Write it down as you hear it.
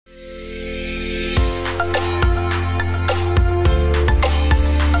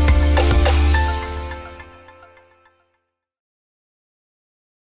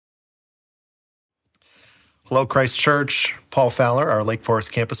Hello, Christ Church. Paul Fowler, our Lake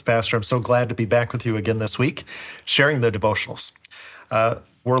Forest campus pastor. I'm so glad to be back with you again this week, sharing the devotionals.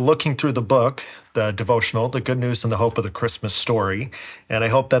 We're looking through the book, the devotional, The Good News and the Hope of the Christmas Story. And I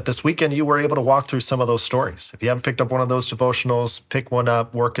hope that this weekend you were able to walk through some of those stories. If you haven't picked up one of those devotionals, pick one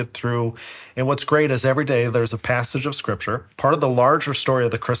up, work it through. And what's great is every day there's a passage of Scripture, part of the larger story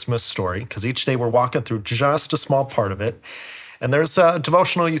of the Christmas story, because each day we're walking through just a small part of it. And there's a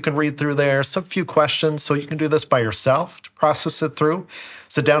devotional you can read through there, some few questions, so you can do this by yourself to process it through.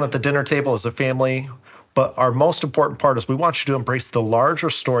 Sit down at the dinner table as a family. But our most important part is we want you to embrace the larger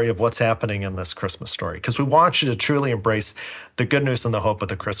story of what's happening in this Christmas story, because we want you to truly embrace the good news and the hope of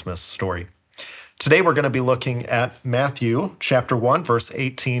the Christmas story. Today, we're going to be looking at Matthew chapter 1, verse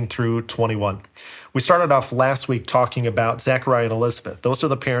 18 through 21. We started off last week talking about Zechariah and Elizabeth. Those are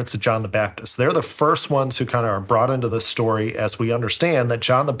the parents of John the Baptist. They're the first ones who kind of are brought into the story as we understand that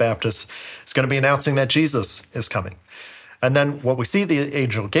John the Baptist is going to be announcing that Jesus is coming. And then what we see, the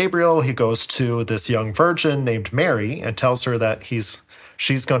angel Gabriel, he goes to this young virgin named Mary and tells her that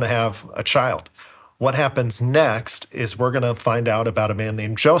she's going to have a child. What happens next is we're going to find out about a man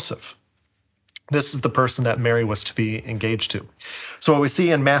named Joseph. This is the person that Mary was to be engaged to. So what we see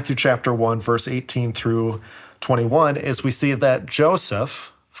in Matthew chapter 1, verse 18 through 21 is we see that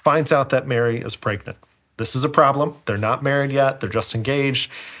Joseph finds out that Mary is pregnant. This is a problem. They're not married yet. They're just engaged.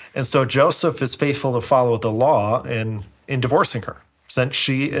 And so Joseph is faithful to follow the law in divorcing her. Since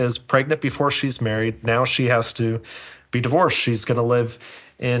she is pregnant before she's married, now she has to be divorced. She's going to live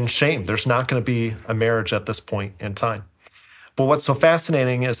in shame. There's not going to be a marriage at this point in time. But what's so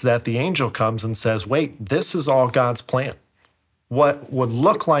fascinating is that the angel comes and says, wait, this is all God's plan. What would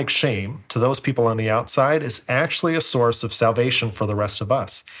look like shame to those people on the outside is actually a source of salvation for the rest of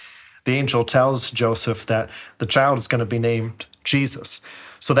us. The angel tells Joseph that the child is going to be named Jesus.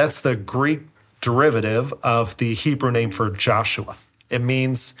 So that's the Greek derivative of the Hebrew name for Joshua. It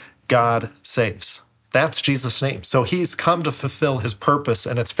means God saves. That's Jesus' name. So he's come to fulfill his purpose,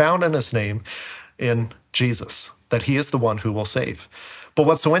 and it's found in his name in Jesus, that he is the one who will save. But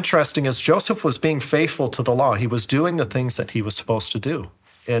what's so interesting is Joseph was being faithful to the law. He was doing the things that he was supposed to do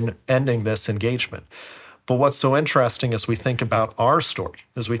in ending this engagement. But what's so interesting as we think about our story,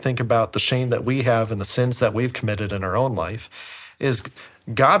 as we think about the shame that we have and the sins that we've committed in our own life, is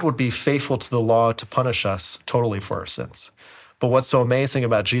God would be faithful to the law to punish us totally for our sins. But what's so amazing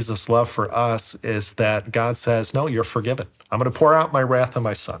about Jesus' love for us is that God says, no, you're forgiven. I'm going to pour out my wrath on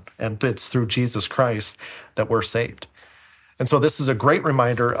my son. And it's through Jesus Christ that we're saved. And so this is a great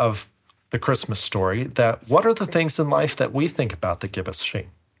reminder of the Christmas story, that what are the things in life that we think about that give us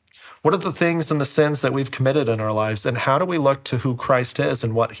shame? What are the things and the sins that we've committed in our lives? And how do we look to who Christ is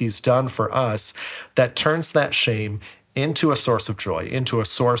and what he's done for us that turns that shame into a source of joy, into a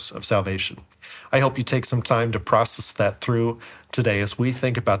source of salvation? I hope you take some time to process that through today as we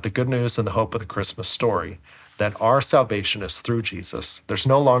think about the good news and the hope of the Christmas story, that our salvation is through Jesus. There's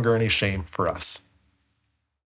no longer any shame for us.